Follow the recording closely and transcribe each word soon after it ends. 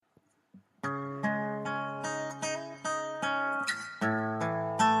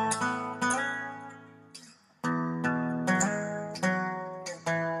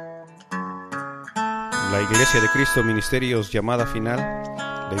La Iglesia de Cristo Ministerios Llamada Final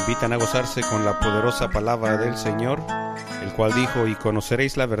le invitan a gozarse con la poderosa palabra del Señor, el cual dijo: y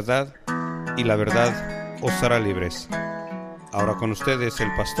conoceréis la verdad, y la verdad os hará libres. Ahora con ustedes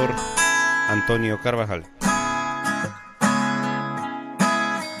el pastor Antonio Carvajal.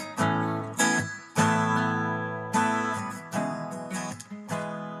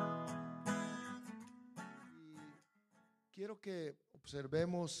 Quiero que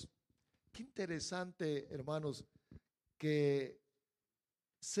observemos qué interesante, hermanos, que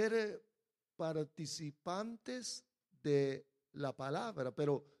ser participantes de la palabra.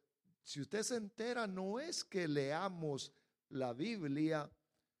 Pero si usted se entera, no es que leamos la Biblia,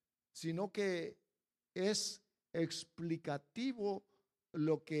 sino que es explicativo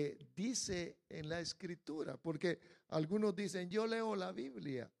lo que dice en la Escritura. Porque algunos dicen: yo leo la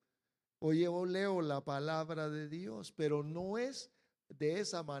Biblia o yo leo la palabra de Dios, pero no es de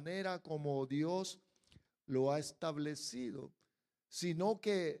esa manera como Dios lo ha establecido, sino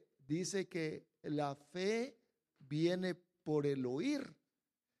que dice que la fe viene por el oír.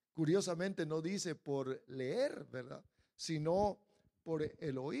 Curiosamente no dice por leer, ¿verdad? Sino por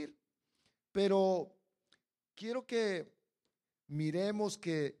el oír. Pero quiero que miremos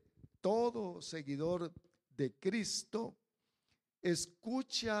que todo seguidor de Cristo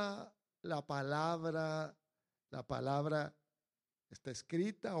escucha la palabra está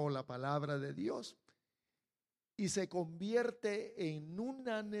escrita o la palabra de Dios, y se convierte en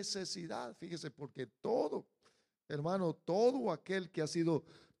una necesidad. Fíjese, porque todo, hermano, todo aquel que ha sido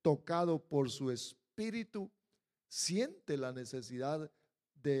tocado por su espíritu siente la necesidad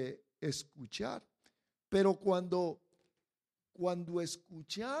de escuchar. Pero cuando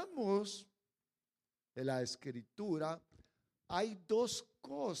escuchamos la Escritura, hay dos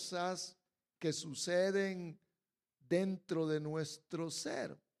cosas que suceden dentro de nuestro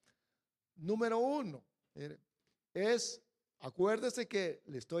ser. Número uno, acuérdese que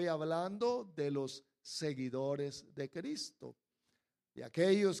le estoy hablando de los seguidores de Cristo, de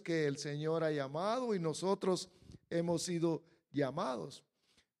aquellos que el Señor ha llamado y nosotros hemos sido llamados.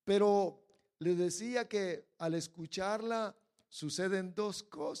 Pero le decía que al escucharla suceden dos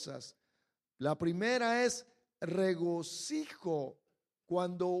cosas. La primera es regocijo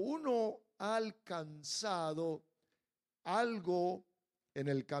cuando uno ha alcanzado algo en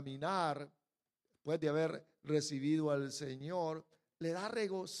el caminar, después de haber recibido al Señor. Le da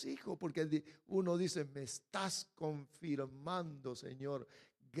regocijo porque uno dice: me estás confirmando, Señor,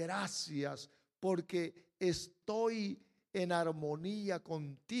 gracias, porque estoy en armonía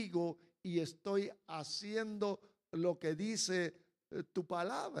contigo y estoy haciendo lo que dice tu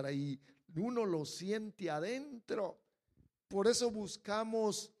palabra, y uno lo siente adentro. Por eso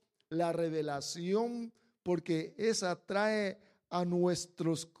buscamos la revelación, porque esa trae a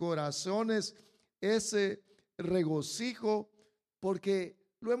nuestros corazones ese regocijo, porque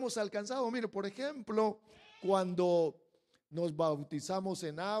lo hemos alcanzado. Mire, por ejemplo, cuando nos bautizamos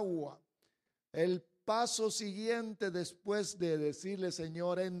en agua, el paso siguiente después de decirle: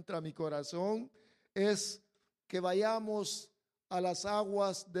 Señor, entra a mi corazón, es que vayamos a las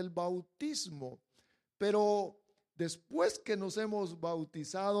aguas del bautismo. Pero después que nos hemos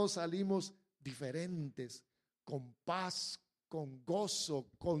bautizado, salimos diferentes, con paz, con gozo,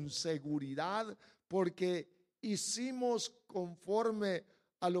 con seguridad, porque hicimos conforme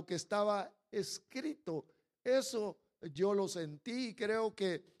a lo que estaba escrito. Eso yo lo sentí, y creo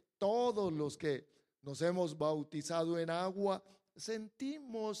que todos los que nos hemos bautizado en agua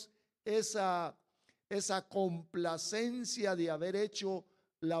sentimos esa complacencia de haber hecho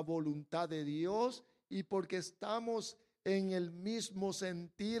la voluntad de Dios, y porque estamos en el mismo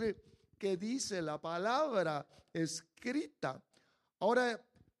sentir que dice la palabra escrita. Ahora,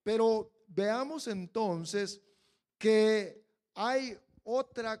 pero veamos entonces que hay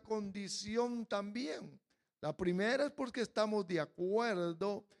otra condición también. La primera es porque estamos de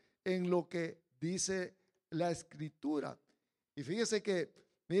acuerdo en lo que dice la Escritura. Y fíjese que,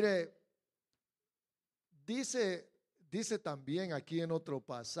 mire, dice también aquí en otro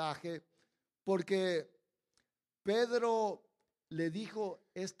pasaje, porque Pedro le dijo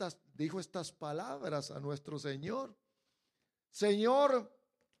estas palabras a nuestro Señor: Señor,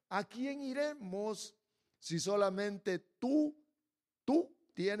 ¿a quién iremos si solamente tú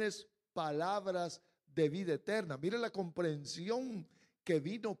tienes palabras de vida eterna? Mire la comprensión que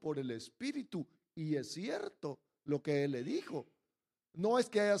vino por el Espíritu, y es cierto lo que él le dijo. No es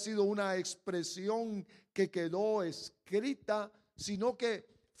que haya sido una expresión que quedó escrita, sino que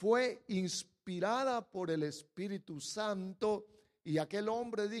fue inspirada por el Espíritu Santo. Y aquel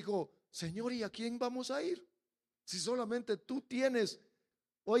hombre dijo: Señor, ¿y a quién vamos a ir? Si solamente tú tienes,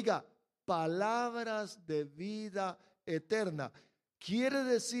 oiga, palabras de vida eterna. Quiere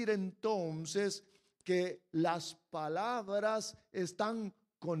decir entonces que las palabras están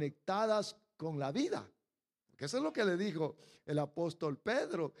conectadas con la vida. Porque eso es lo que le dijo el apóstol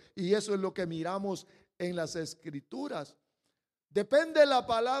Pedro, y eso es lo que miramos en las Escrituras. Depende de la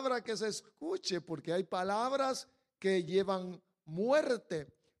palabra que se escuche, porque hay palabras que llevan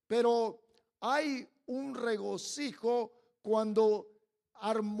muerte, pero hay un regocijo cuando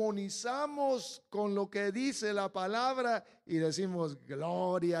armonizamos con lo que dice la palabra y decimos: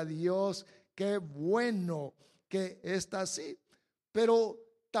 gloria a Dios, qué bueno que está así. Pero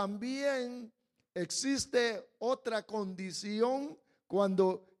también existe otra condición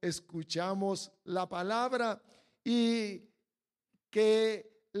cuando escuchamos la palabra, y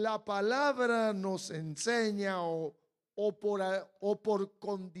que la palabra nos enseña o por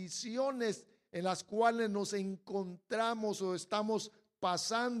condiciones en las cuales nos encontramos o estamos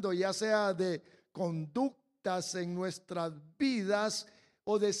pasando, ya sea de conductas en nuestras vidas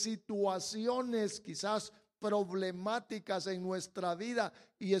o de situaciones quizás problemáticas en nuestra vida,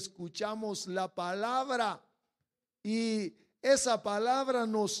 y escuchamos la palabra, y esa palabra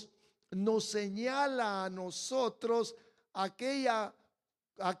nos señala a nosotros aquella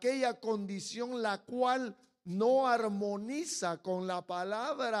condición la cual no armoniza con la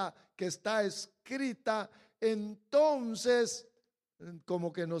palabra que está escrita. Entonces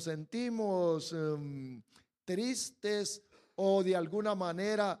como que nos sentimos tristes o de alguna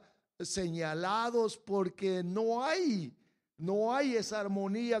manera señalados, porque no hay esa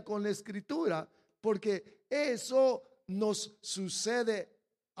armonía con la Escritura, porque eso nos sucede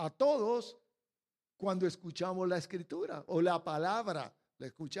a todos cuando escuchamos la Escritura o la palabra, la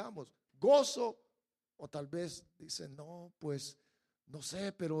escuchamos. Gozo, o tal vez dicen: no, pues no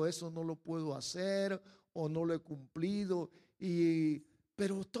sé, pero eso no lo puedo hacer o no lo he cumplido,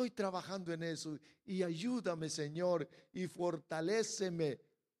 pero estoy trabajando en eso, y ayúdame, Señor, y fortaléceme.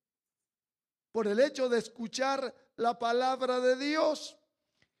 Por el hecho de escuchar la palabra de Dios.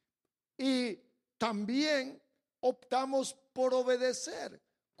 Y también optamos por obedecer.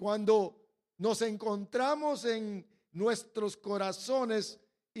 Cuando nos encontramos en nuestros corazones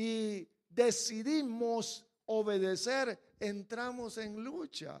y decidimos obedecer, entramos en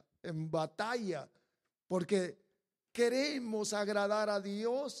lucha, en batalla, porque queremos agradar a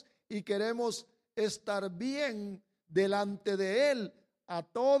Dios y queremos estar bien delante de Él. A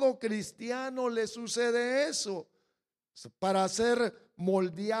todo cristiano le sucede eso. Para ser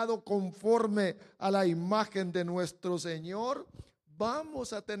moldeado conforme a la imagen de nuestro Señor,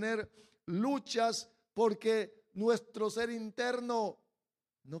 vamos a tener luchas, porque nuestro ser interno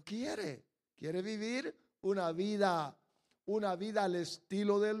no quiere vivir una vida al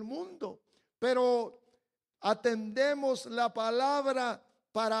estilo del mundo. Pero atendemos la palabra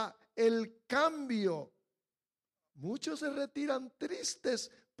para el cambio. Muchos se retiran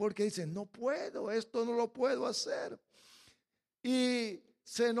tristes porque dicen: no puedo, esto no lo puedo hacer. Y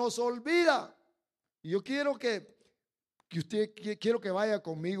se nos olvida. Yo quiero que vaya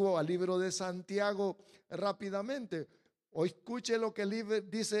conmigo al libro de Santiago rápidamente. O escuche lo que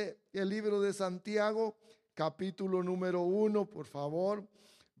dice el libro de Santiago, capítulo número 1, por favor,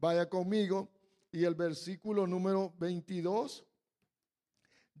 vaya conmigo. Y el versículo número 22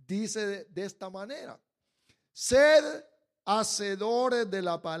 dice de esta manera: sed hacedores de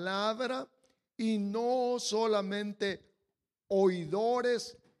la palabra y no solamente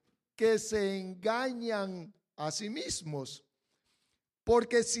oidores, que se engañan a sí mismos.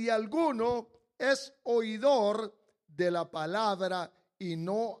 Porque si alguno es oidor de la palabra y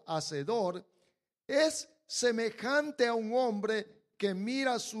no hacedor, es semejante a un hombre que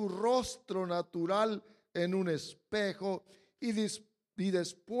mira su rostro natural en un espejo y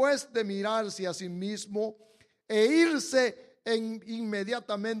después de mirarse a sí mismo e irse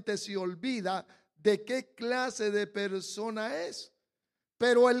inmediatamente se olvida de qué clase de persona es.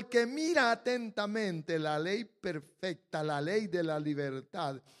 Pero el que mira atentamente la ley perfecta, la ley de la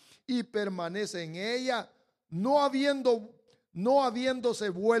libertad, y permanece en ella, no habiéndose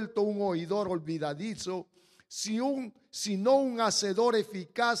vuelto un oidor olvidadizo, sino un hacedor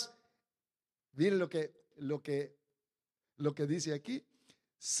eficaz. Miren lo que dice aquí: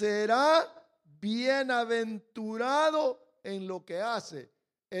 será bienaventurado en lo que hace.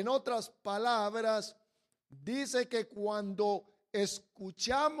 En otras palabras, dice que cuando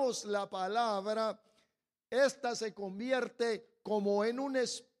escuchamos la palabra, esta se convierte como en un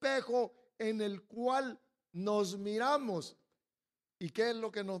espejo en el cual nos miramos. ¿Y qué es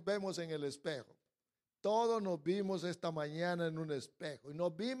lo que nos vemos en el espejo? Todos nos vimos esta mañana en un espejo y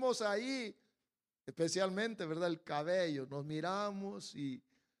nos vimos ahí, especialmente, ¿verdad?, el cabello. Nos miramos y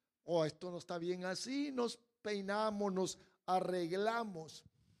Oh, esto no está bien así, nos peinamos, nos arreglamos.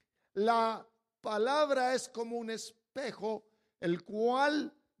 La palabra es como un espejo, el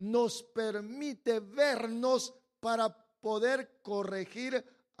cual nos permite vernos para poder corregir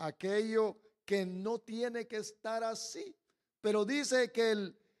aquello que no tiene que estar así. Pero dice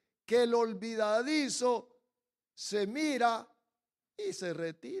que el olvidadizo se mira y se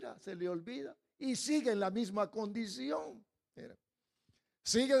retira, se le olvida y sigue en la misma condición. Mira,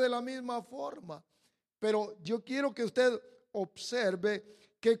 sigue de la misma forma. Pero yo quiero que usted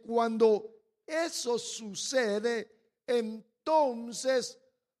observe que cuando eso sucede, entonces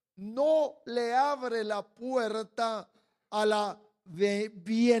no le abre la puerta a la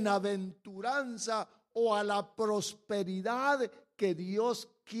bienaventuranza o a la prosperidad que Dios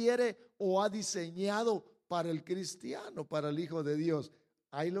quiere o ha diseñado para el cristiano, para el Hijo de Dios.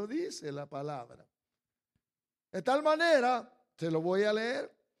 Ahí lo dice la palabra. De tal manera, se lo voy a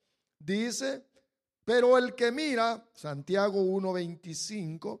leer, dice: pero el que mira, Santiago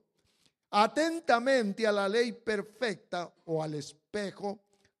 1:25, atentamente a la ley perfecta o al espejo,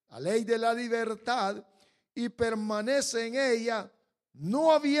 la ley de la libertad, y permanece en ella,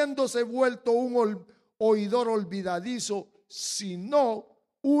 no habiéndose vuelto un oidor olvidadizo, sino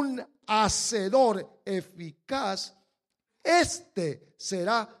un hacedor eficaz, este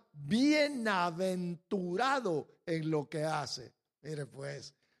será bienaventurado en lo que hace. Mire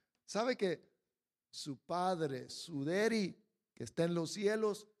pues, ¿sabe que su Padre, su Daddy, que está en los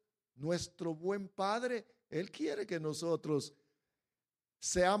cielos, nuestro buen Padre, Él quiere que nosotros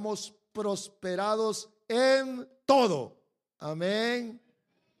seamos prosperados en todo? Amén.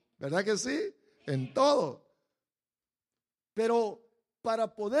 ¿Verdad que sí? En todo. Pero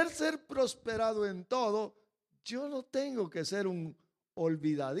para poder ser prosperado en todo, yo no tengo que ser un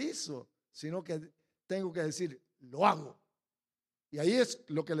olvidadizo, sino que tengo que decir, lo hago. Y ahí es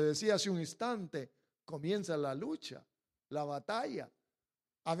lo que le decía hace un instante, comienza la lucha, la batalla.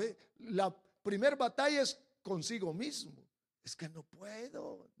 A ver, la primera batalla es consigo mismo. Es que no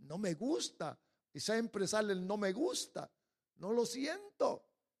puedo, no me gusta. Y siempre sale el no me gusta, no lo siento.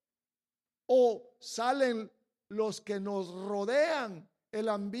 O salen los que nos rodean, el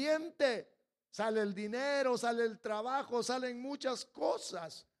ambiente, sale el dinero, sale el trabajo, salen muchas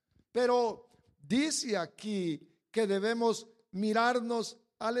cosas. Pero dice aquí que debemos mirarnos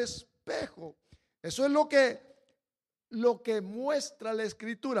al espejo. Eso es lo que muestra la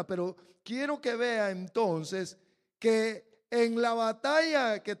Escritura. Pero quiero que vea entonces que en la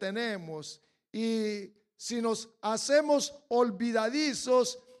batalla que tenemos, y si nos hacemos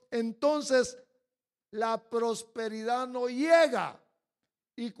olvidadizos, entonces la prosperidad no llega.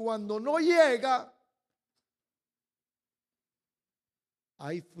 Y cuando no llega,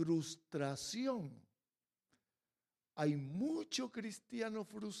 hay frustración. Hay mucho cristiano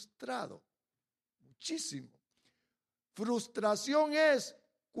frustrado, muchísimo. Frustración es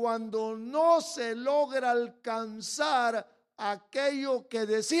cuando no se logra alcanzar aquello que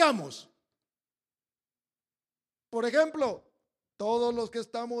deseamos. Por ejemplo, todos los que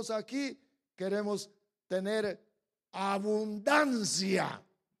estamos aquí queremos tener abundancia.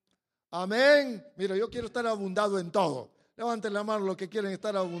 Amén. Mira, yo quiero estar abundado en todo. Levanten la mano los que quieren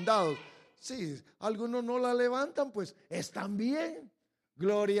estar abundados. Sí, algunos no la levantan, pues están bien.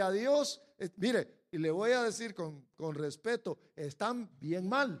 Gloria a Dios. Mire, y le voy a decir con respeto, están bien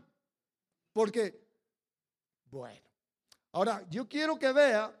mal. Porque, bueno, ahora yo quiero que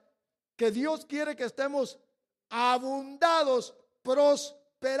vea que Dios quiere que estemos abundados,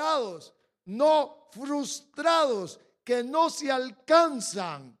 prosperados, no frustrados, que no se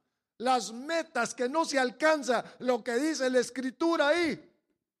alcanzan las metas, que no se alcanza lo que dice la Escritura ahí.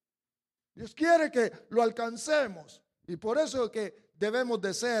 Dios quiere que lo alcancemos, y por eso es que debemos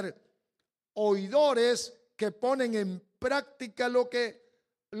de ser oidores que ponen en práctica lo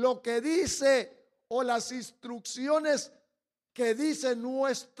que dice, o las instrucciones que dice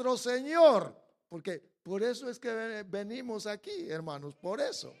nuestro Señor, porque por eso es que venimos aquí, hermanos, por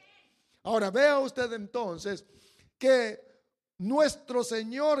eso. Ahora vea usted entonces que nuestro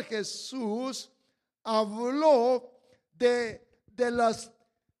Señor Jesús habló del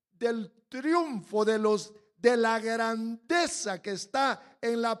triunfo, de la grandeza que está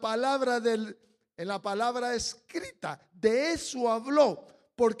en la palabra escrita. De eso habló,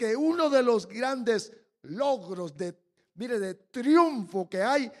 porque uno de los grandes logros de triunfo que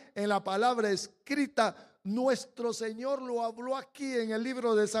hay en la palabra escrita, nuestro Señor lo habló aquí en el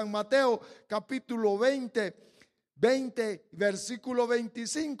libro de San Mateo, capítulo 20, versículo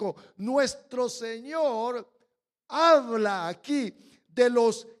 25. Nuestro Señor habla aquí de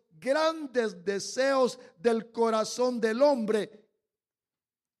los grandes deseos del corazón del hombre,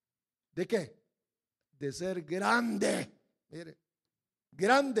 ¿De qué? De ser grande. Mire,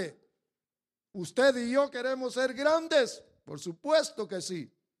 grande. Usted y yo queremos ser grandes. Por supuesto que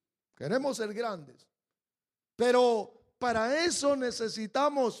sí. Queremos ser grandes. Pero para eso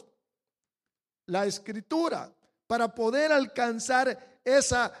necesitamos la Escritura, para poder alcanzar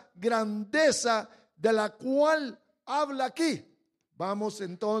esa grandeza de la cual habla aquí. Vamos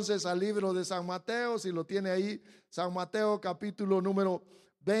entonces al libro de San Mateo, si lo tiene ahí, San Mateo capítulo número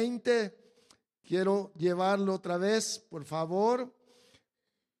 20. Quiero llevarlo otra vez, por favor,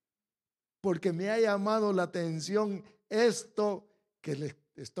 porque me ha llamado la atención esto que les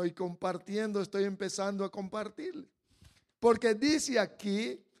estoy compartiendo, estoy empezando a compartir. Porque dice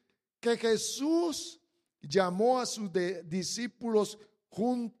aquí que Jesús llamó a sus discípulos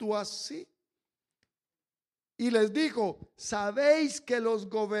junto a sí y les dijo: sabéis que los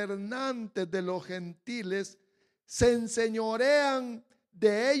gobernantes de los gentiles se enseñorean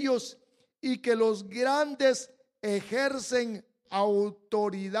de ellos y que los grandes ejercen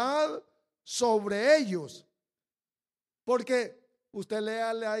autoridad sobre ellos. Porque usted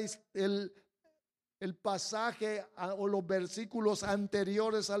lea el pasaje o los versículos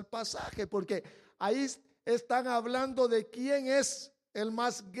anteriores al pasaje, porque ahí están hablando de quién es el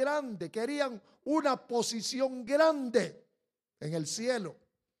más grande. Querían una posición grande en el cielo.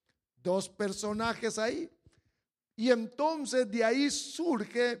 Dos personajes ahí. Y entonces de ahí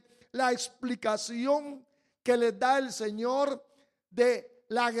surge la explicación que les da el Señor de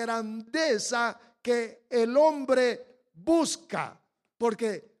la grandeza que el hombre busca.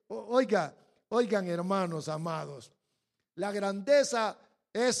 Porque, oigan hermanos amados, la grandeza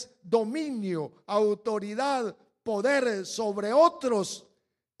es dominio, autoridad, poder sobre otros.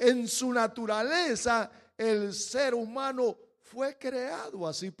 En su naturaleza, el ser humano fue creado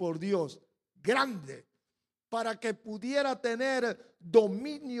así por Dios, grande, para que pudiera tener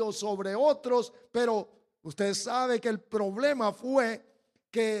dominio sobre otros. Pero usted sabe que el problema fue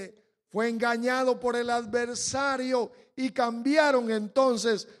que fue engañado por el adversario y cambiaron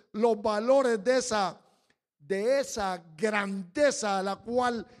entonces los valores de esa grandeza a la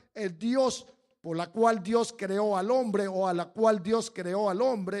cual por la cual Dios creó al hombre, o a la cual Dios creó al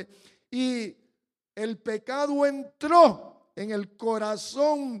hombre, y el pecado entró en el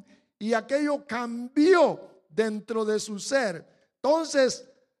corazón y aquello cambió dentro de su ser. Entonces,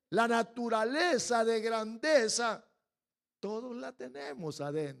 la naturaleza de grandeza todos la tenemos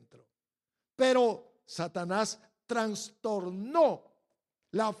adentro, pero Satanás trastornó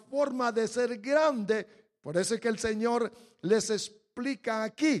la forma de ser grande. Por eso es que el Señor les explica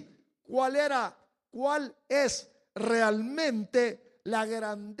aquí cuál es realmente la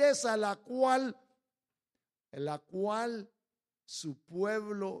grandeza la cual su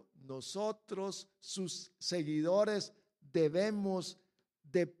pueblo, nosotros, sus seguidores, debemos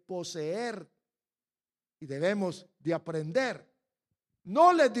de poseer y debemos de aprender.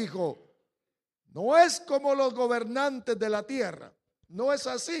 No les dijo: no es como los gobernantes de la tierra, no es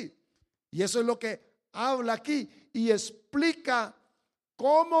así. Y eso es lo que habla aquí y explica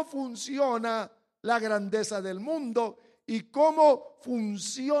cómo funciona la grandeza del mundo y cómo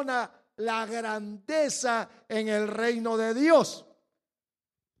funciona la grandeza en el reino de Dios.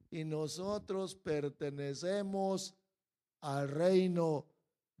 Y nosotros pertenecemos al reino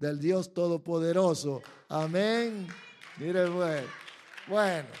del Dios Todopoderoso. Amén. Mire,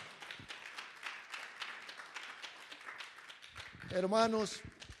 bueno. Hermanos,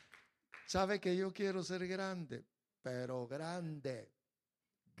 sabe que yo quiero ser grande, pero grande.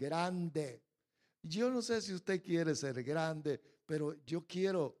 Yo no sé si usted quiere ser grande, pero yo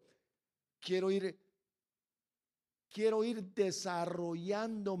quiero ir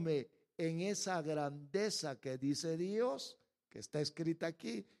desarrollándome en esa grandeza que dice Dios, que está escrita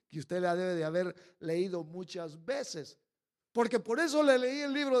aquí, que usted la debe de haber leído muchas veces. Porque por eso le leí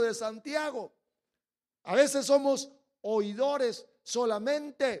el libro de Santiago. A veces somos oidores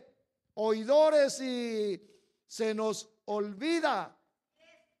solamente, oidores, y se nos olvida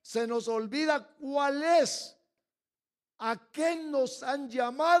cuál es, a qué nos han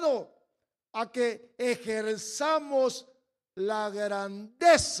llamado, a que ejerzamos la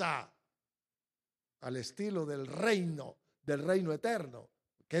grandeza al estilo del reino eterno,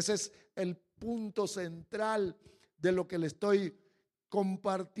 que ese es el punto central de lo que le estoy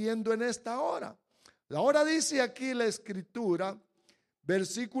compartiendo en esta hora. Ahora dice aquí la Escritura,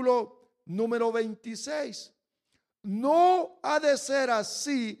 versículo número 26: no ha de ser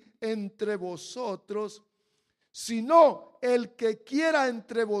así entre vosotros, sino el que quiera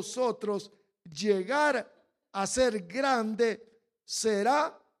entre vosotros llegar a ser grande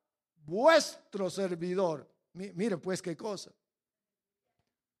será vuestro servidor. Mire pues qué cosa.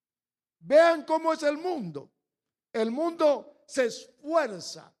 Vean cómo es el mundo. El mundo se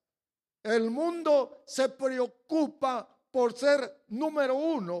esfuerza. El mundo se preocupa por ser número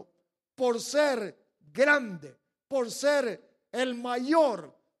uno, por ser grande, por ser el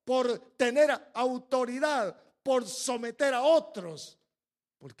mayor, por tener autoridad, por someter a otros,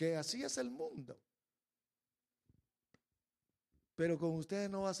 porque así es el mundo. Pero con ustedes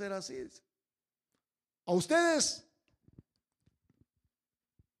no va a ser así. A ustedes,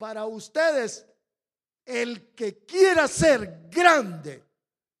 para ustedes, el que quiera ser grande,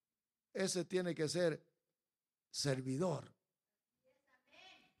 ese tiene que ser servidor.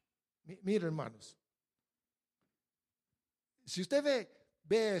 Mire, hermanos, si usted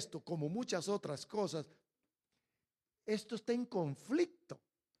ve esto como muchas otras cosas, esto está en conflicto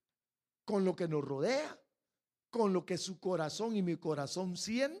con lo que nos rodea, con lo que su corazón y mi corazón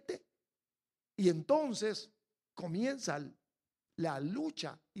siente. Y entonces comienza la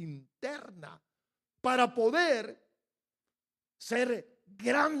lucha interna para poder ser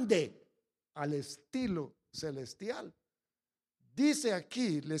grande al estilo celestial. Dice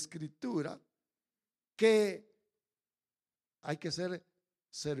aquí la escritura que hay que ser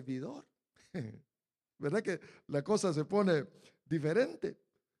servidor. ¿Verdad que la cosa se pone diferente?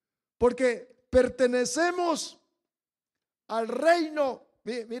 Porque pertenecemos al reino.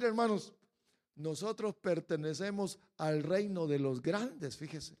 Mire, hermanos, nosotros pertenecemos al reino de los grandes,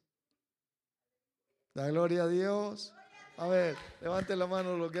 fíjese. La gloria a Dios. A ver, levante la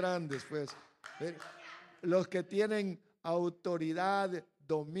mano los grandes, pues. Los que tienen autoridad,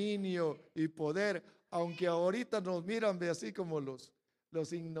 dominio y poder, aunque ahorita nos miran de así como los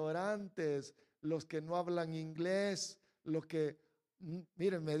ignorantes, los que no hablan inglés, los que,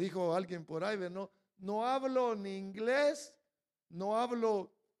 miren, me dijo alguien por ahí, no hablo ni inglés, no hablo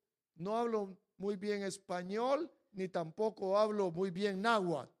muy bien español, ni tampoco hablo muy bien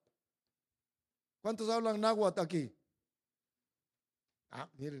náhuatl. ¿Cuántos hablan náhuatl aquí?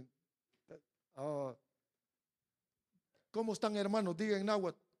 Miren. ¿Cómo están, hermanos? Digan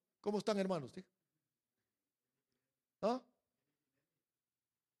náhuatl. ¿Cómo están, hermanos?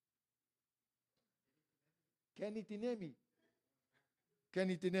 Kenny Tinemi.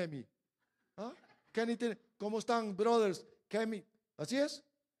 Kenny Tinemi. Kenny Tinemi. ¿Cómo están, brothers? Kenny. ¿Así es?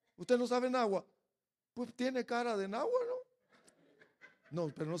 ¿Usted no sabe náhuatl? Pues tiene cara de náhuatl, ¿no?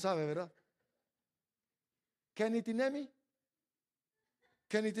 No, pero no sabe, ¿verdad? Kenny Tinemi.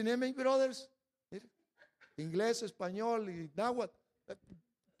 Kenny Tinemi, brothers. Mire, inglés, español y náhuatl.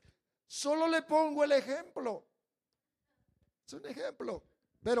 Solo le pongo el ejemplo. Es un ejemplo.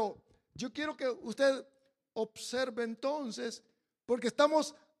 Pero yo quiero que usted observe entonces, porque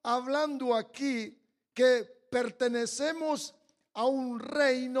estamos hablando aquí que pertenecemos a un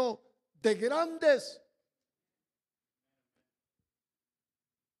reino de grandes,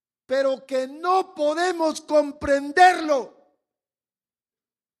 pero que no podemos comprenderlo.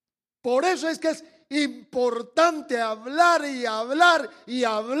 Por eso es que es importante hablar y hablar y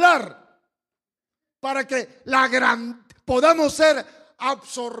hablar, para que podamos ser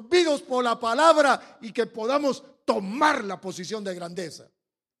absorbidos por la palabra y que podamos tomar la posición de grandeza.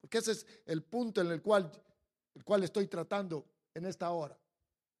 Porque ese es el punto en el cual estoy tratando en esta hora.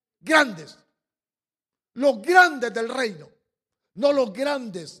 Grandes, los grandes del reino, no los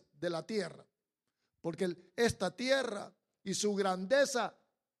grandes de la tierra, porque esta tierra y su grandeza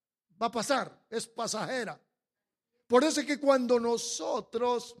va a pasar, es pasajera. Por eso es que cuando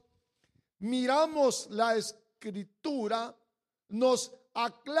nosotros miramos la escritura, nos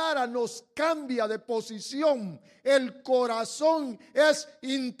aclara, nos cambia de posición. El corazón es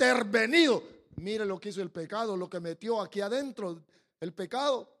intervenido. Mire lo que hizo el pecado, lo que metió aquí adentro. El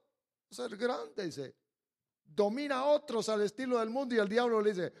pecado es ser grande, dice. Domina a otros al estilo del mundo, y el diablo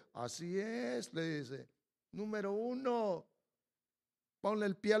le dice, así es, le dice, número uno, ponle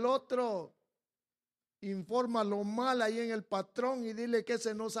el pie al otro, infórmalo mal ahí en el patrón y dile que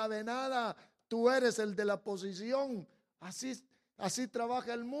ese no sabe nada, tú eres el de la posición. Así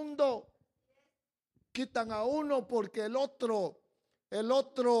trabaja el mundo. Quitan a uno porque el otro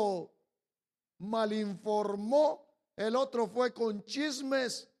malinformó, el otro fue con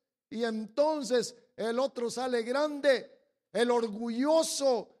chismes, y entonces el otro sale grande. El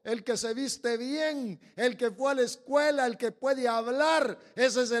orgulloso, el que se viste bien, el que fue a la escuela, el que puede hablar,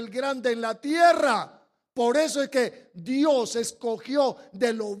 ese es el grande en la tierra. Por eso es que Dios escogió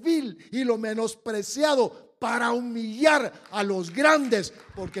de lo vil y lo menospreciado para humillar a los grandes,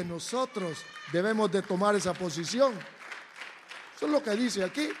 porque nosotros debemos de tomar esa posición. Eso es lo que dice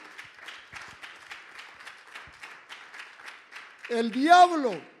aquí. El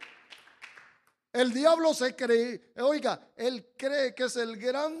diablo se cree, oiga, él cree que es el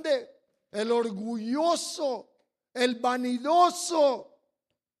grande el orgulloso, el vanidoso,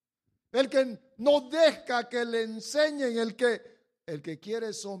 el que no deja que le enseñen, el que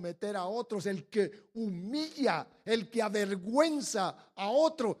quiere someter a otros, el que humilla, el que avergüenza a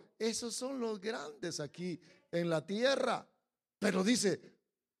otro. Esos son los grandes aquí en la tierra. Pero dice,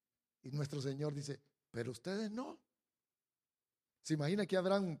 y nuestro Señor dice, pero ustedes no. ¿Se imagina qué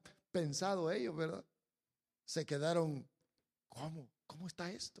habrán pensado ellos, verdad? Se quedaron, ¿cómo? ¿Cómo está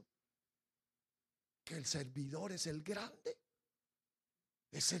esto? Que el servidor es el grande.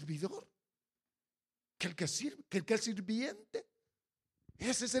 Es servidor. Que el que sirve, que el que es sirviente.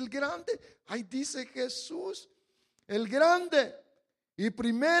 Ese es el grande. Ahí dice Jesús, el grande. Y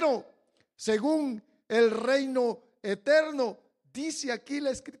primero, según el reino eterno, dice aquí la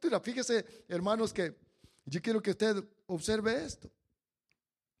Escritura. Fíjese, hermanos, que yo quiero que usted observe esto.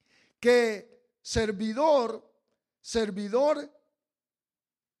 Que servidor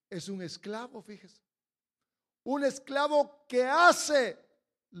es un esclavo, fíjese. Un esclavo que hace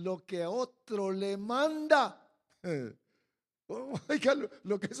lo que otro le manda. Oiga,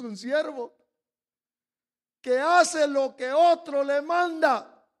 lo que es un siervo, que hace lo que otro le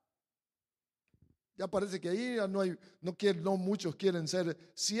manda. Ya parece que ahí no muchos quieren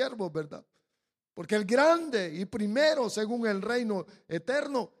ser siervos, ¿verdad? Porque el grande y primero, según el reino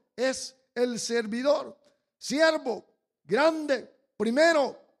eterno, es el servidor. Siervo, grande,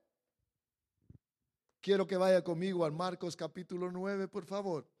 primero. Quiero que vaya conmigo al Marcos capítulo 9, por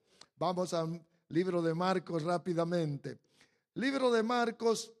favor. Vamos al libro de Marcos rápidamente. Libro de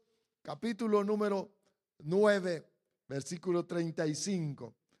Marcos, capítulo número 9, versículo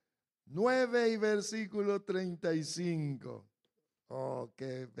 35. 9 y versículo 35. Oh,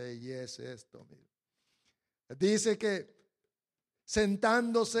 qué belleza esto. Mira. Dice que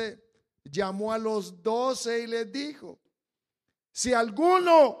sentándose, llamó a los 12 y les dijo: si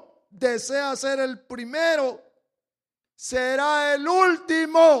alguno desea ser el primero, será el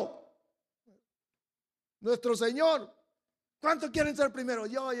último. Nuestro Señor, ¿cuántos quieren ser primero?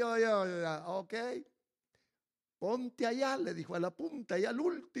 Yo. Ok. Ponte allá, le dijo, a la punta y al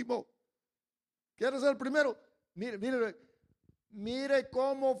último. ¿Quieres ser el primero? Mire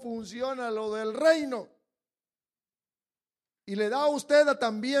cómo funciona lo del reino. Y le da a usted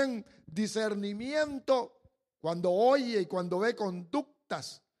también discernimiento cuando oye y cuando ve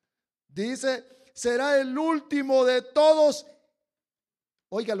conductas. Dice, será el último de todos.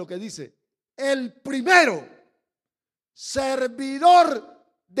 Oiga lo que dice, el primero, servidor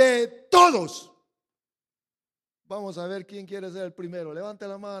de todos. Vamos a ver quién quiere ser el primero. Levante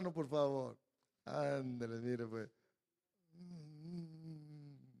la mano, por favor. Ándale, mire pues.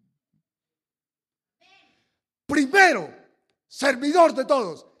 Primero, servidor de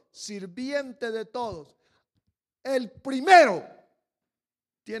todos, sirviente de todos. El primero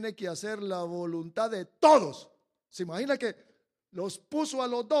tiene que hacer la voluntad de todos. ¿Se imagina que los puso a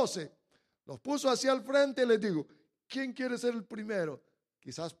los 12? Los puso hacia el frente y les digo, ¿quién quiere ser el primero?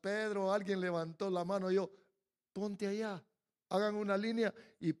 Quizás Pedro o alguien levantó la mano y yo, ponte allá, hagan una línea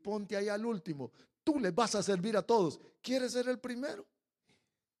y ponte allá al último. Tú les vas a servir a todos. ¿Quieres ser el primero?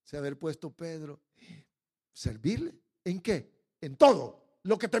 Se haber puesto Pedro, servirle. ¿En qué? En todo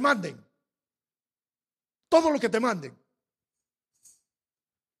lo que te manden. Todo lo que te manden.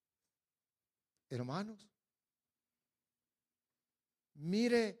 Hermanos,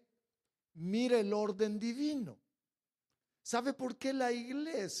 mire el orden divino. ¿Sabe por qué la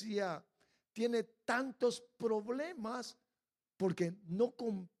iglesia tiene tantos problemas? Porque no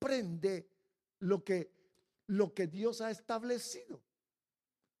comprende lo que Dios ha establecido.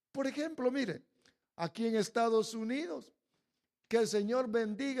 Por ejemplo, mire, aquí en Estados Unidos, que el Señor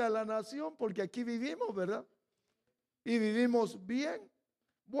bendiga a la nación, porque aquí vivimos, ¿verdad? Y vivimos bien.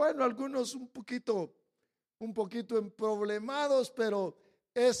 Bueno, algunos un poquito emproblemados, pero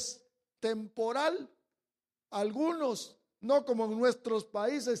es temporal. Algunos, no como en nuestros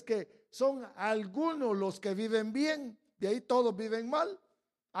países, que son algunos los que viven bien, de ahí todos viven mal.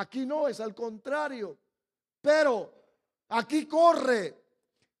 Aquí no, es al contrario. Pero aquí corre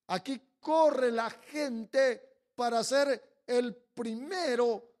la gente para ser el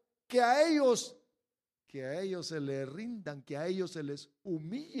primero, que a ellos se les rindan, que a ellos se les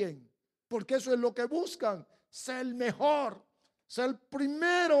humillen, porque eso es lo que buscan, ser el mejor, ser el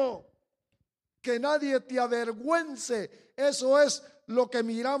primero, que nadie te avergüence. Eso es lo que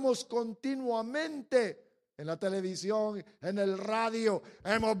miramos continuamente en la televisión, en el radio.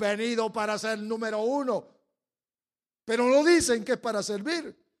 Hemos venido para ser el número uno, pero no dicen que es para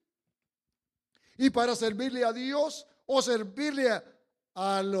servir, y para servirle a Dios o servirle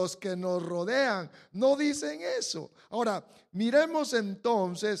a los que nos rodean. No dicen eso. Ahora, miremos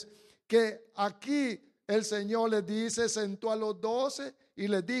entonces que aquí el Señor les dice, sentó a los 12 y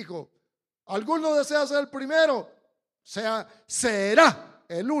les dijo, ¿alguno desea ser el primero? Será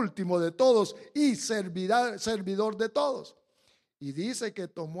el último de todos y servidor de todos. Y dice que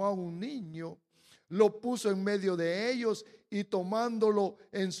tomó a un niño, lo puso en medio de ellos y tomándolo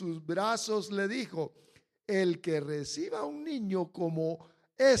en sus brazos le dijo, el que reciba a un niño como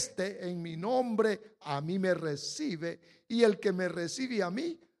este en mi nombre, a mí me recibe, y el que me recibe a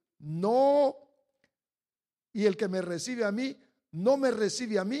mí, no me recibe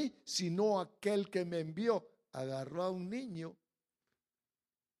a mí, sino aquel que me envió. Agarró a un niño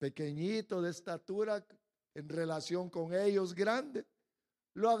pequeñito de estatura en relación con ellos grande,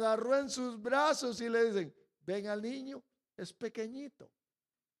 lo agarró en sus brazos y le dicen, ven al niño, es pequeñito.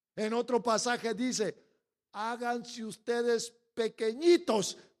 En otro pasaje dice, háganse ustedes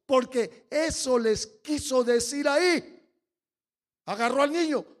pequeñitos, porque eso les quiso decir ahí. Agarró al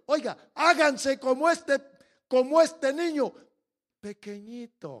niño, oiga, háganse como este niño,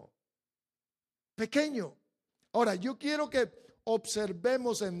 pequeñito, pequeño. Ahora, yo quiero que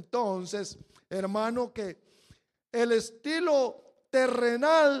observemos entonces, hermano, que el estilo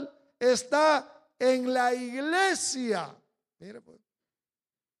terrenal está en la iglesia. Mire, pues,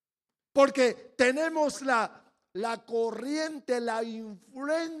 porque tenemos la corriente, la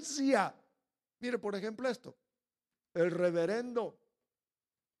influencia. Mire, por ejemplo, esto. El reverendo.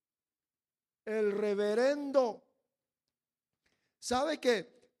 ¿Sabe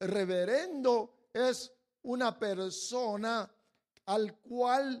que el reverendo es una persona al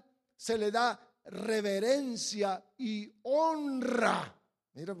cual se le da reverencia y honra?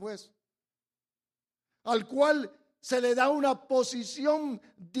 Mire pues, al cual se le da una posición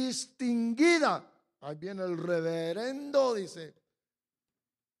distinguida. Ahí viene el reverendo, dice,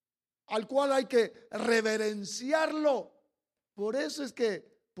 al cual hay que reverenciarlo. Por eso es que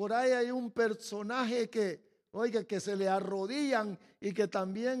por ahí hay un personaje que, oiga, que se le arrodillan y que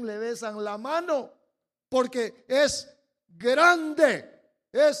también le besan la mano, porque es grande,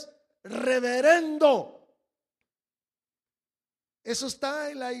 es reverendo. Eso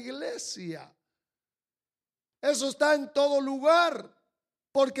está en la iglesia. Eso está en todo lugar,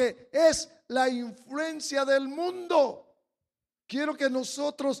 porque es la influencia del mundo. Quiero que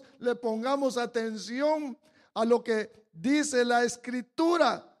nosotros le pongamos atención a lo que dice la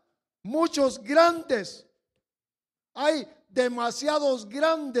Escritura. Muchos grandes, hay demasiados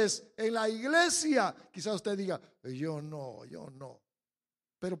grandes en la iglesia. Quizás usted diga, yo no.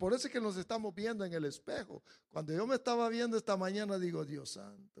 Pero por eso es que nos estamos viendo en el espejo. Cuando yo me estaba viendo esta mañana, digo, Dios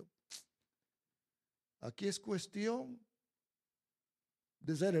santo, aquí es cuestión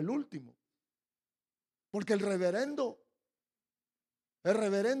de ser el último. Porque el reverendo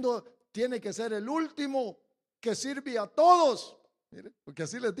tiene que ser el último que sirve a todos. Mire, porque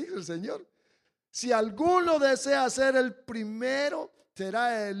así les dice el Señor. Si alguno desea ser el primero,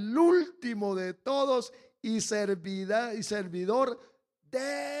 será el último de todos y servidor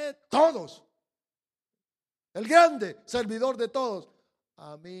de todos. El grande servidor de todos.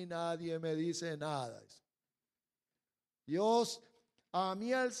 A mí nadie me dice nada. A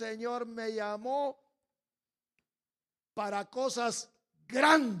mí el Señor me llamó para cosas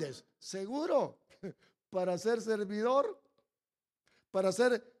grandes, seguro, para ser servidor, para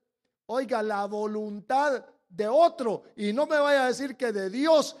hacer, oiga, la voluntad de otro. Y no me vaya a decir que de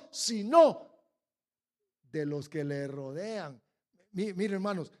Dios, sino de los que le rodean. Mire,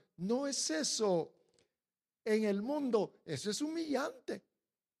 hermanos, no es eso en el mundo, eso es humillante.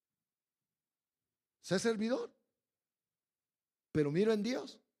 Ser servidor. Pero miro en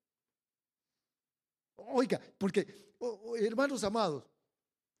Dios. Oiga, porque, hermanos amados,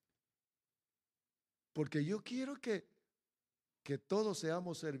 porque yo quiero que todos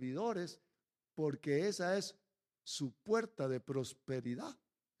seamos servidores, porque esa es su puerta de prosperidad.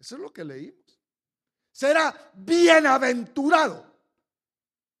 Eso es lo que leímos. Será bienaventurado.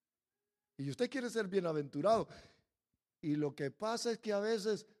 Y usted quiere ser bienaventurado. Y lo que pasa es que a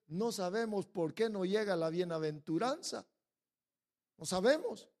veces no sabemos por qué no llega la bienaventuranza. No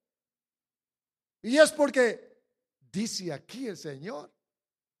sabemos. Y es porque dice aquí el Señor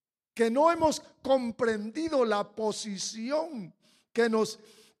que no hemos comprendido la posición que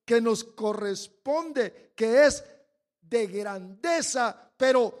nos corresponde, que es de grandeza,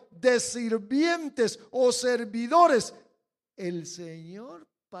 pero de sirvientes o servidores. El Señor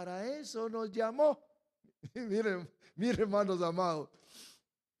para eso nos llamó. Miren, hermanos amados,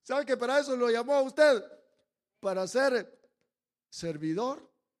 ¿sabe que para eso lo llamó a usted? Para ser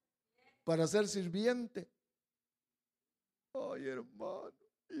servidor, para ser sirviente. Ay, hermano,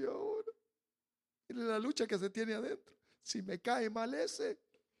 y ahora, miren la lucha que se tiene adentro. Si me cae mal ese,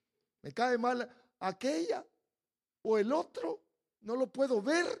 Me cae mal aquella o el otro, no lo puedo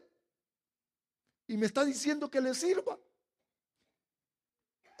ver. Y me está diciendo que le sirva.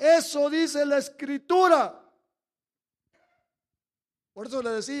 Eso dice la Escritura. Por eso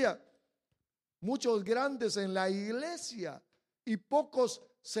le decía, muchos grandes en la iglesia y pocos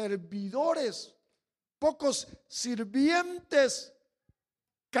servidores, pocos sirvientes,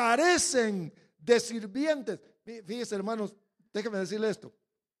 carecen de sirvientes. Fíjese, hermanos, déjenme decirle esto.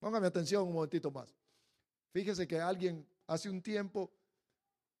 Póngame atención un momentito más. Fíjese que alguien hace un tiempo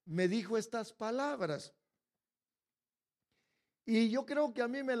me dijo estas palabras. Y yo creo que a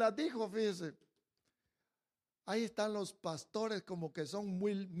mí me las dijo, fíjese. Ahí están los pastores como que son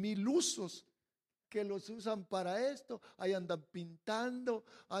muy milusos, que los usan para esto. Ahí andan pintando,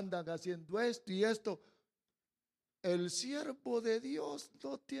 andan haciendo esto y esto. El siervo de Dios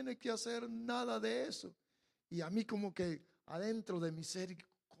no tiene que hacer nada de eso. Y a mí como que adentro de mi ser,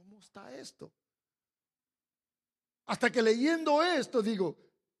 ¿cómo está esto? Hasta que leyendo esto digo,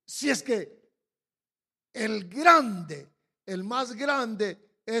 si es que el grande, el más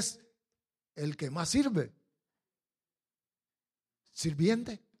grande es el que más sirve.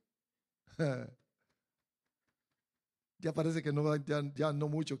 Sirviente. Ya parece que no, ya no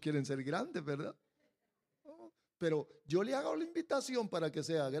muchos quieren ser grandes, ¿verdad? Pero yo le hago la invitación para que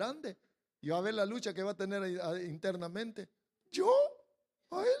sea grande. Y va a ver la lucha que va a tener internamente. Yo,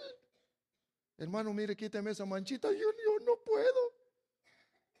 a él. Hermano, mire, quíteme esa manchita. Yo no puedo.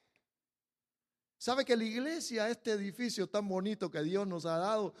 ¿Sabe que la iglesia, este edificio tan bonito que Dios nos ha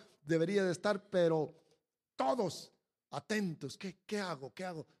dado, debería de estar, pero todos atentos? ¿Qué hago? ¿Qué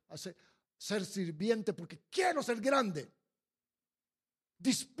hago? Ser sirviente porque quiero ser grande.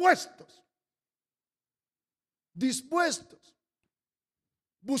 Dispuestos.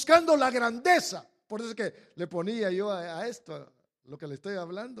 Buscando la grandeza. Por eso es que le ponía yo a esto, lo que le estoy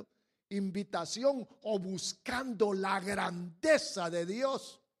hablando, invitación o buscando la grandeza de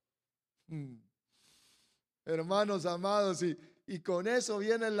Dios. Hermanos amados, y con eso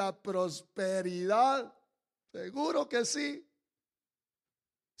viene la prosperidad. Seguro que sí.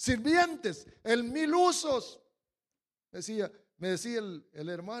 Sirvientes, el mil usos. Me decía el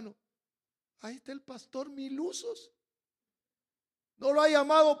hermano, ahí está el pastor mil usos. No lo ha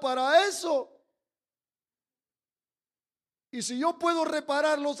llamado para eso. Y si yo puedo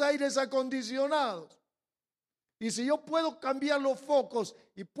reparar los aires acondicionados, y si yo puedo cambiar los focos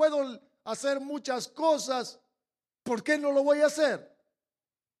y puedo hacer muchas cosas, ¿por qué no lo voy a hacer?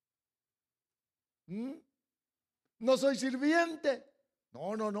 ¿No soy sirviente?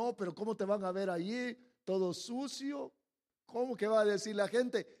 No, pero ¿cómo te van a ver allí todo sucio? ¿Cómo que va a decir la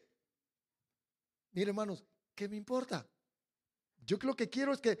gente? Mire, hermanos, ¿qué me importa? Yo lo que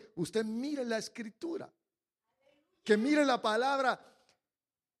quiero es que usted mire la Escritura, que mire la palabra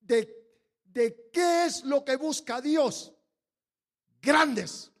de qué es lo que busca Dios.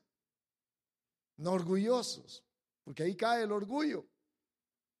 Grandes, no orgullosos, porque ahí cae el orgullo,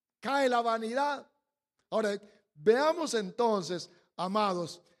 cae la vanidad. Ahora, veamos entonces,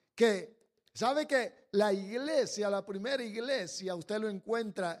 amados, que sabe que la iglesia, la primera iglesia, usted lo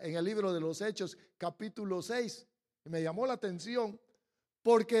encuentra en el libro de los Hechos, capítulo 6. Y me llamó la atención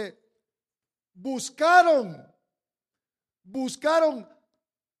porque buscaron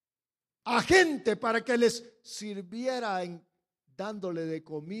a gente para que les sirviera dándole de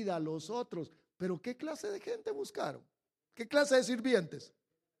comida a los otros. Pero ¿qué clase de gente buscaron? ¿Qué clase de sirvientes?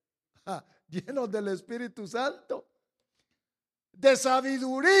 Llenos del Espíritu Santo, de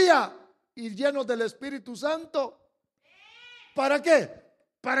sabiduría y llenos del Espíritu Santo. ¿Para qué?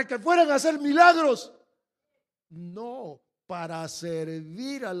 ¿Para que fueran a hacer milagros? No, para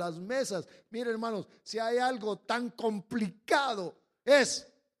servir a las mesas. Miren, hermanos, si hay algo tan complicado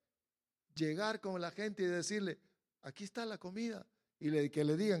es llegar con la gente y decirle, aquí está la comida, y que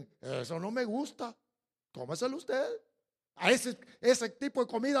le digan, eso no me gusta, cómaselo usted. A ese tipo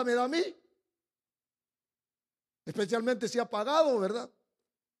de comida me da a mí, especialmente si ha pagado, ¿verdad?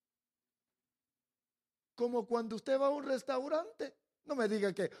 Como cuando usted va a un restaurante. No me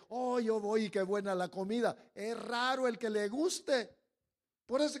diga que, yo voy y qué buena la comida. Es raro el que le guste.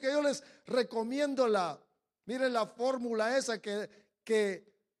 Por eso que yo les recomiendo miren la fórmula esa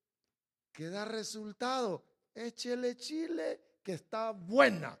que da resultado. Échele chile, que está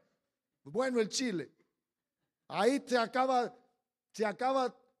bueno el chile. Ahí se acaba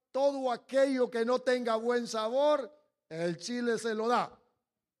todo aquello que no tenga buen sabor, el chile se lo da.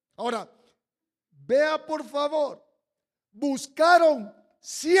 Ahora, vea por favor. Buscaron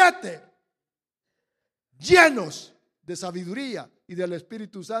 7 llenos de sabiduría y del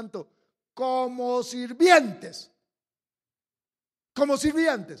Espíritu Santo como sirvientes. Como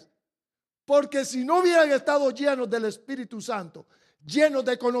sirvientes. Porque si no hubieran estado llenos del Espíritu Santo, llenos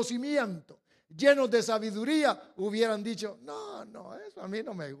de conocimiento, llenos de sabiduría, hubieran dicho, no, eso a mí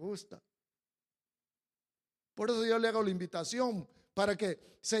no me gusta. Por eso yo le hago la invitación para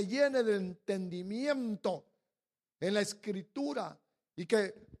que se llene de entendimiento en la Escritura y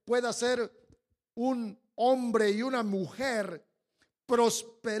que pueda ser un hombre y una mujer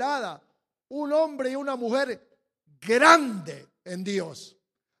prosperada, un hombre y una mujer grande en Dios.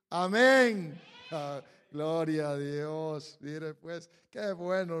 Amén. Gloria a Dios. Mire pues, qué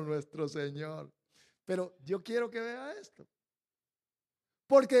bueno nuestro Señor. Pero yo quiero que vea esto.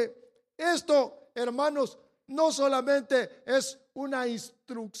 Porque esto, hermanos, no solamente es una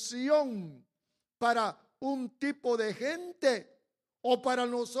instrucción para un tipo de gente o para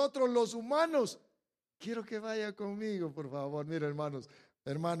nosotros los humanos. Quiero que vaya conmigo, por favor. Mire,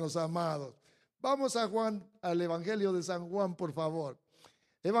 hermanos amados. Vamos a Juan, al Evangelio de San Juan, por favor.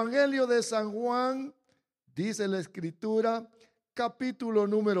 Evangelio de San Juan, dice la Escritura, capítulo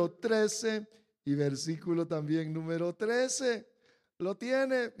número 13 y versículo también número 13. ¿Lo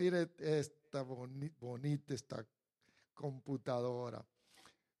tiene? Mire, está bonita esta computadora.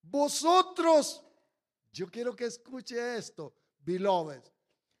 Vosotros, yo quiero que escuche esto, beloved.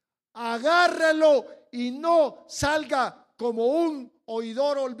 Agárrelo y no salga como un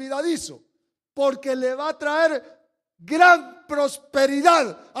oidor olvidadizo, porque le va a traer gran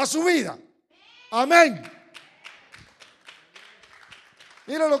prosperidad a su vida. Amén.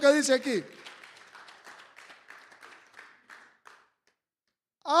 Mira lo que dice aquí.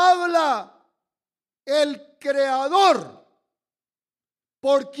 Habla el Creador,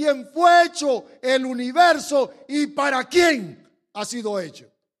 por quien fue hecho el universo y para quién ha sido hecho.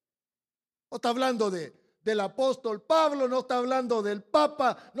 No está hablando del apóstol Pablo, no está hablando del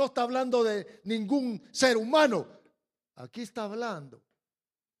Papa, no está hablando de ningún ser humano. Aquí está hablando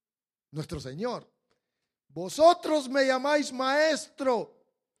nuestro Señor. Vosotros me llamáis maestro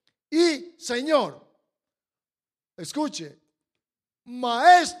y Señor. Escuche,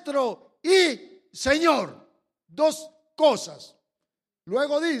 maestro y Señor. Dos cosas.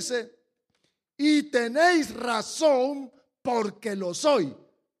 Luego dice, y tenéis razón porque lo soy,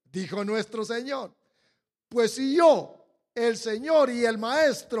 dijo nuestro Señor. Pues si yo, el Señor y el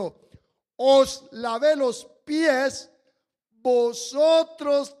Maestro, os lavé los pies,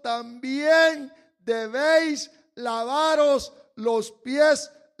 vosotros también debéis lavaros los pies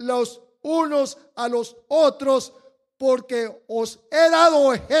los unos a los otros, porque os he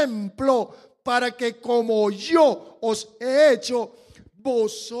dado ejemplo para que como yo os he hecho,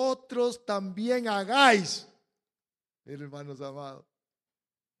 vosotros también hagáis. Mire, hermanos amados.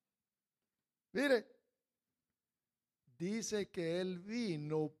 Mire, dice que Él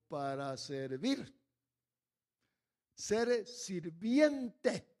vino para servir. Ser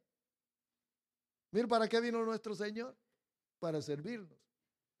sirviente. Mire, ¿para qué vino nuestro Señor? Para servirnos.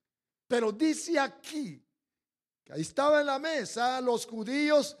 Pero dice aquí, que ahí estaba en la mesa, los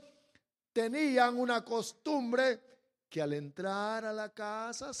judíos tenían una costumbre que al entrar a la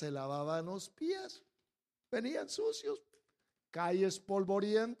casa se lavaban los pies. Venían sucios, calles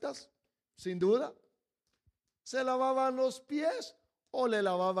polvorientas, sin duda. Se lavaban los pies o le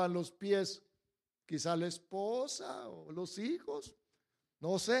lavaban los pies quizá la esposa o los hijos,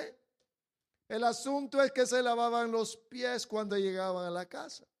 no sé. El asunto es que se lavaban los pies cuando llegaban a la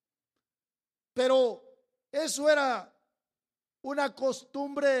casa. Pero eso era una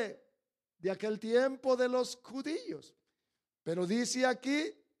costumbre de aquel tiempo de los judíos. Pero dice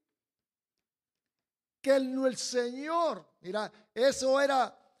aquí que el Señor, mira, eso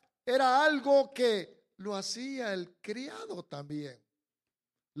era algo que lo hacía el criado también.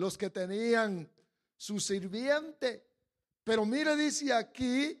 Los que tenían su sirviente. Pero mire, dice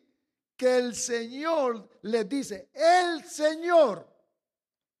aquí que el Señor les dice, el Señor,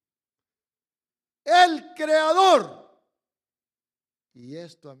 el Creador. Y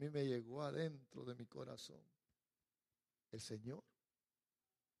esto a mí me llegó adentro de mi corazón. El Señor.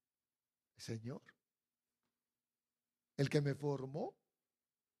 El Señor. El que me formó.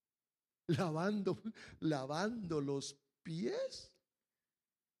 Lavando los pies.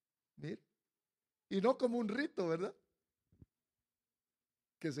 Mire. Y no como un rito, ¿verdad?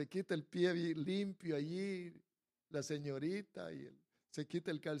 Que se quita el pie limpio allí, la señorita, y se quita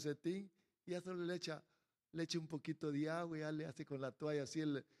el calcetín y ya solo le echa un poquito de agua y ya le hace con la toalla así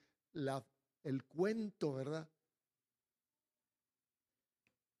el cuento, ¿verdad?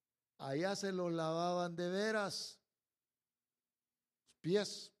 Allá se los lavaban de veras, los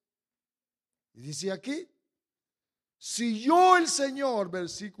pies. Y dice aquí, si yo el Señor,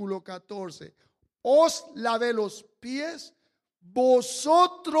 versículo 14, os lavé los pies,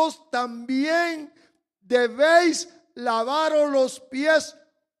 vosotros también debéis lavaros los pies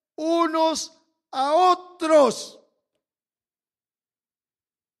unos a otros.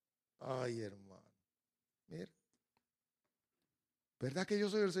 Ay, hermano, mira, ¿verdad que yo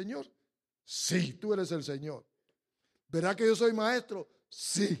soy el Señor? Sí, tú eres el Señor. ¿Verdad que yo soy maestro?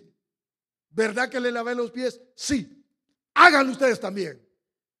 Sí. ¿Verdad que le lavé los pies? Sí. Háganlo ustedes también.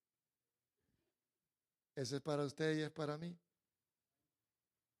 Ese es para usted y es para mí.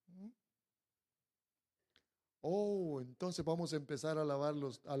 Oh, entonces vamos a empezar a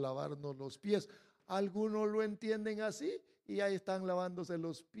lavarnos los pies. Algunos lo entienden así y ahí están lavándose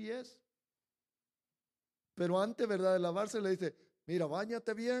los pies. Pero antes, ¿verdad?, de lavarse le dice: mira,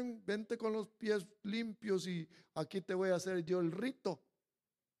 báñate bien, vente con los pies limpios y aquí te voy a hacer yo el rito.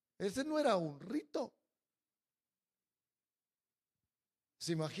 Ese no era un rito.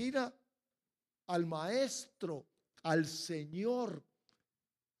 ¿Se imagina al maestro, al Señor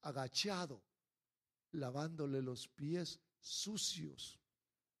agachado, lavándole los pies sucios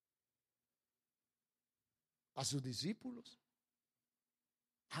a sus discípulos?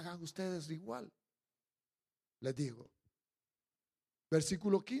 Hagan ustedes igual. Les digo,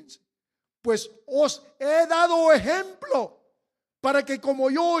 versículo 15: pues os he dado ejemplo para que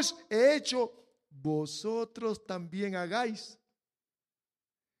como yo os he hecho, vosotros también hagáis.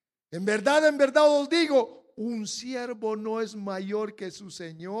 En verdad os digo, un siervo no es mayor que su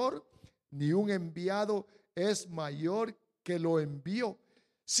señor, ni un enviado es mayor que lo envió.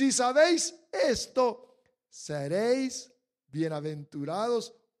 Si sabéis esto, seréis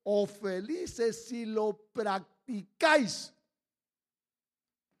bienaventurados o felices si lo practicáis.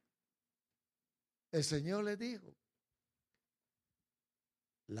 El Señor le dijo: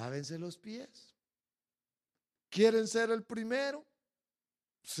 lávense los pies. ¿Quieren ser el primero?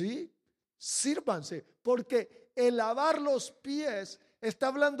 Sí, sírvanse, porque el lavar los pies está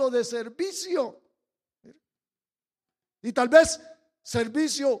hablando de servicio. Y tal vez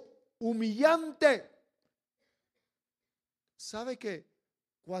servicio humillante. ¿Sabe que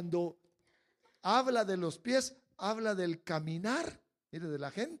cuando habla de los pies, habla del caminar? Mire, de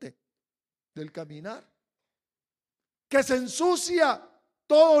la gente, del caminar, que se ensucia.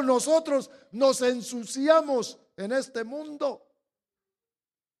 Todos nosotros nos ensuciamos en este mundo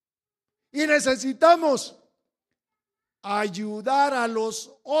y necesitamos ayudar a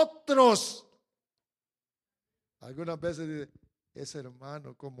los otros. Algunas veces dice: ese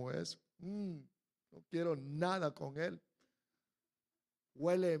hermano, ¿cómo es? No quiero nada con él.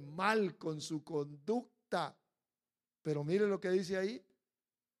 Huele mal con su conducta. Pero mire lo que dice ahí: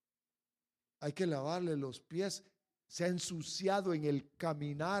 hay que lavarle los pies. Se ha ensuciado en el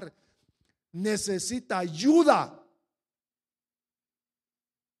caminar. Necesita ayuda.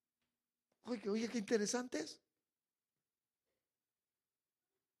 Oye, qué interesante es.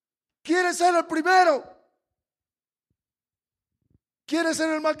 ¿Quiere ser el primero? ¿Quiere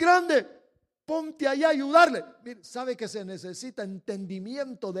ser el más grande? Ponte allá a ayudarle. Mire, sabe que se necesita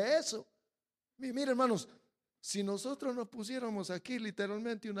entendimiento de eso. Mire, hermanos, si nosotros nos pusiéramos aquí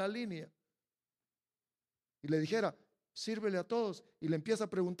literalmente una línea y le dijera: sírvele a todos, y le empieza a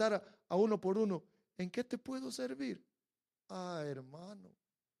preguntar a uno por uno: ¿en qué te puedo servir? Hermano,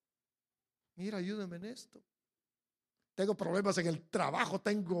 mira, ayúdame en esto. Tengo problemas en el trabajo,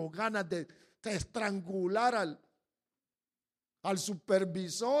 tengo ganas de estrangular al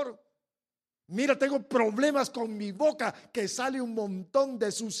supervisor. Mira, tengo problemas con mi boca, que sale un montón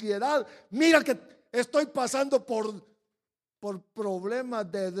de suciedad. Mira que estoy pasando por problemas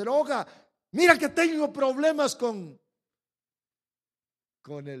de droga. Mira que tengo problemas con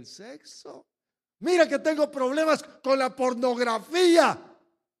el sexo. Mira que tengo problemas con la pornografía.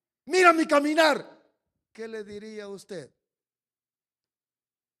 Mira mi caminar. ¿Qué le diría a usted?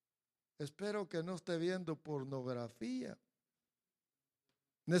 Espero que no esté viendo pornografía.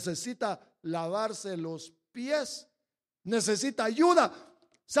 Necesita lavarse los pies. Necesita ayuda.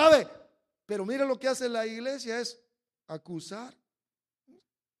 ¿Sabe? Pero mire lo que hace la iglesia: es acusar.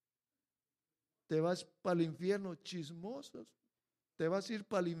 Te vas para el infierno, chismosos. Te vas a ir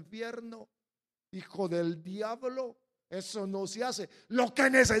para el infierno, hijo del diablo. Eso no se hace. Lo que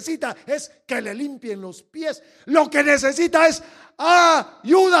necesita es que le limpien los pies. Lo que necesita es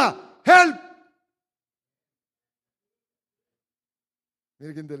ayuda, help.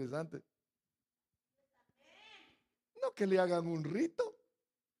 Mire qué interesante. No que le hagan un rito.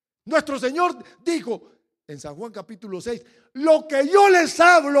 Nuestro Señor dijo en San Juan capítulo 6: lo que yo les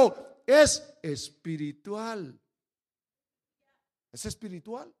hablo es espiritual. Es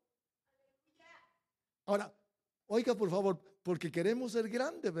espiritual. Ahora, oiga, por favor, porque queremos ser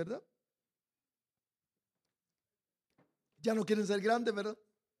grandes, ¿verdad? Ya no quieren ser grandes, ¿verdad?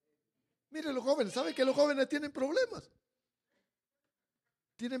 Miren los jóvenes, ¿saben que los jóvenes tienen problemas?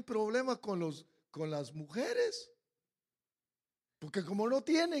 Tienen problemas con las mujeres. Porque como no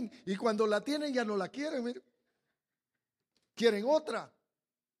tienen, y cuando la tienen ya no la quieren, miren. Quieren otra.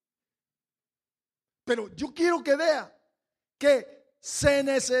 Pero yo quiero que vea que se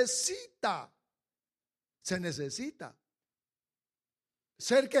necesita ser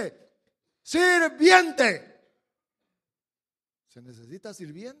 ¿qué? Sirviente. Se necesita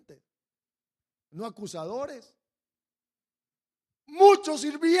sirviente, no acusadores. Muchos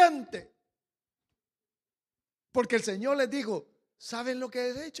sirvientes. Porque el Señor les dijo, ¿saben lo que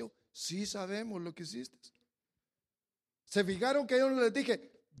he hecho? Sí, sabemos lo que hiciste. Se fijaron que yo no les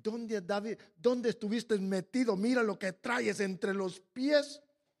dije, ¿dónde, David, dónde estuviste metido? Mira lo que traes entre los pies.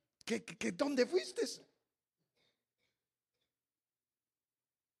 ¿Dónde fuiste?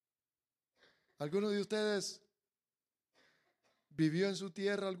 ¿Alguno de ustedes vivió en su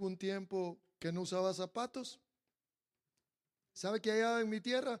tierra algún tiempo que no usaba zapatos? ¿Sabe que allá en mi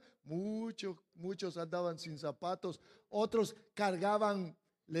tierra muchos andaban sin zapatos? Otros cargaban,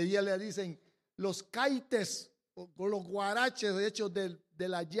 le dicen, los caites o los guaraches hechos de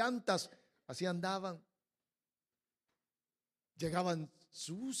las llantas. Así andaban. Llegaban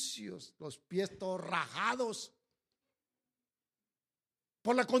sucios, los pies todos rajados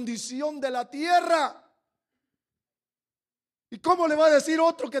por la condición de la tierra. ¿Y cómo le va a decir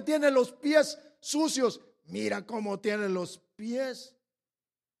otro que tiene los pies sucios? Mira cómo tiene los pies.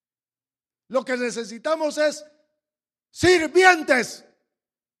 Lo que necesitamos es sirvientes.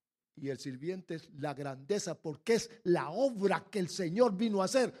 Y el sirviente es la grandeza, porque es la obra que el Señor vino a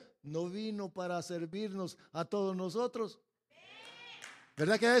hacer. No vino para servirnos a todos nosotros.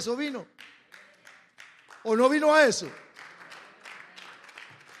 ¿Verdad que a eso vino? ¿O no vino a eso?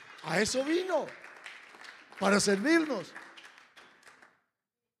 A eso vino, para servirnos.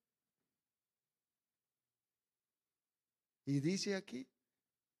 Y dice aquí,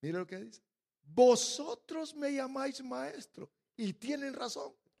 mira lo que dice: vosotros me llamáis maestro. Y tienen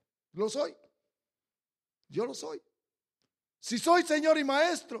razón, lo soy. Yo lo soy. Si soy Señor y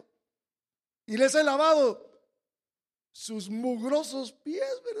maestro, y les he lavado sus mugrosos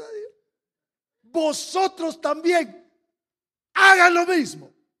pies, ¿verdad? Vosotros también hagan lo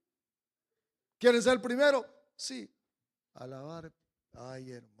mismo. ¿Quieren ser primero? Sí. A lavar,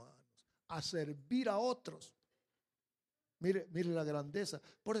 ay hermanos, a servir a otros. Mire la grandeza.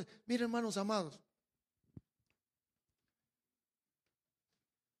 Mire, hermanos amados,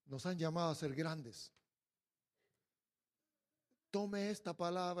 nos han llamado a ser grandes. Tome esta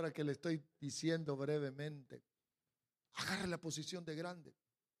palabra que le estoy diciendo brevemente. Agarre la posición de grande.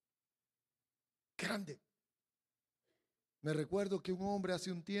 Grande. Me recuerdo que un hombre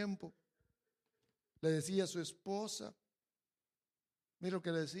hace un tiempo le decía a su esposa, mira lo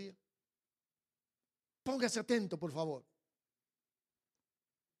que le decía: póngase atento, por favor.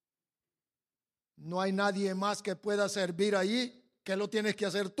 No hay nadie más que pueda servir allí, que lo tienes que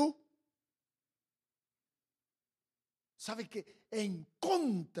hacer tú. ¿Sabe que en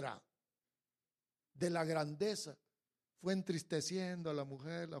contra de la grandeza fue entristeciendo a la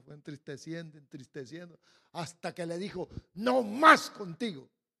mujer, la fue entristeciendo, hasta que le dijo: no más contigo?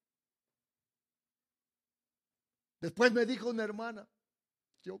 Después me dijo una hermana: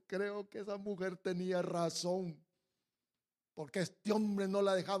 yo creo que esa mujer tenía razón, porque este hombre no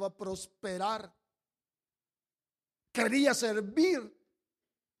la dejaba prosperar. Quería servir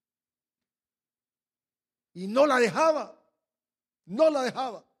y no la dejaba.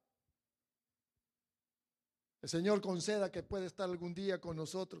 El Señor conceda que pueda estar algún día con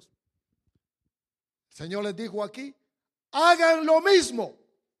nosotros. El Señor les dijo aquí: hagan lo mismo.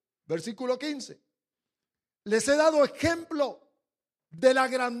 Versículo 15. Les he dado ejemplo de la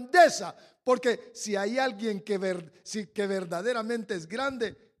grandeza, porque si hay alguien que verdaderamente es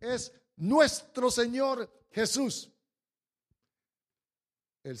grande, es nuestro Señor Jesús.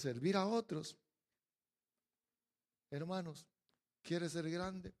 El servir a otros, hermanos, ¿quiere ser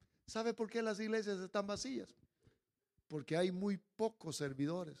grande? ¿Sabe por qué las iglesias están vacías? Porque hay muy pocos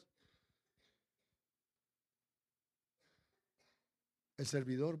servidores. El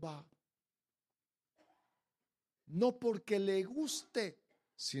servidor va no porque le guste,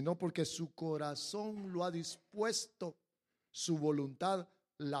 sino porque su corazón lo ha dispuesto, su voluntad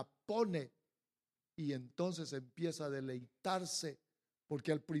la pone, y entonces empieza a deleitarse.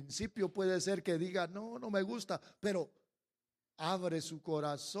 Porque al principio puede ser que diga: no me gusta, pero abre su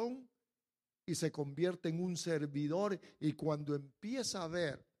corazón y se convierte en un servidor. Y cuando empieza a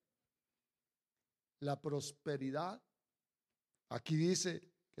ver la prosperidad, aquí dice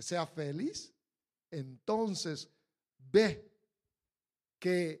que sea feliz, entonces ve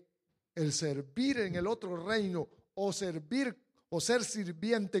que el servir en el otro reino o servir o ser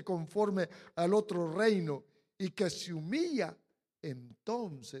sirviente conforme al otro reino y que se humilla,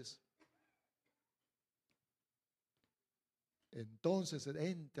 entonces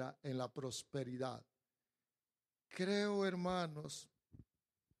entra en la prosperidad. Creo, hermanos,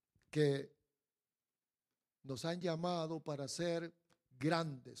 que nos han llamado para ser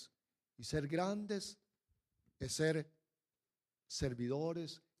grandes, y ser grandes es ser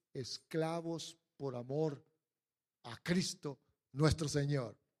servidores, esclavos por amor a Cristo nuestro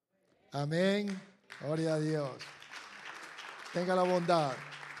Señor. Amén. Gloria a Dios. Tenga la bondad.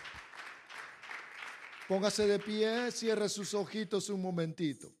 Póngase de pie, cierre sus ojitos un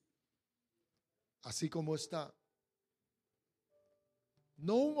momentito. Así como está.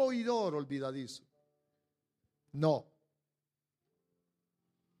 No un oidor olvidadizo. No.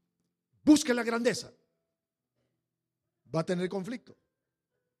 Busque la grandeza. Va a tener conflicto.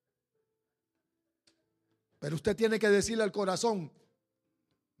 Pero usted tiene que decirle al corazón,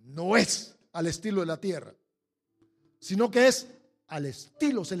 no es al estilo de la tierra, sino que es al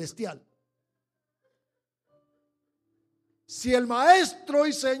estilo celestial. Si el Maestro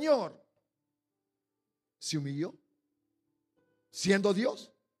y Señor se humilló, siendo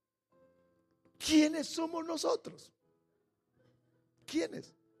Dios, ¿quiénes somos nosotros?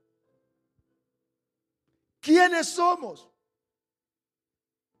 ¿Quiénes? ¿Quiénes somos?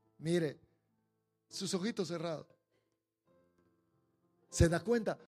 Mire, sus ojitos cerrados. ¿Se da cuenta?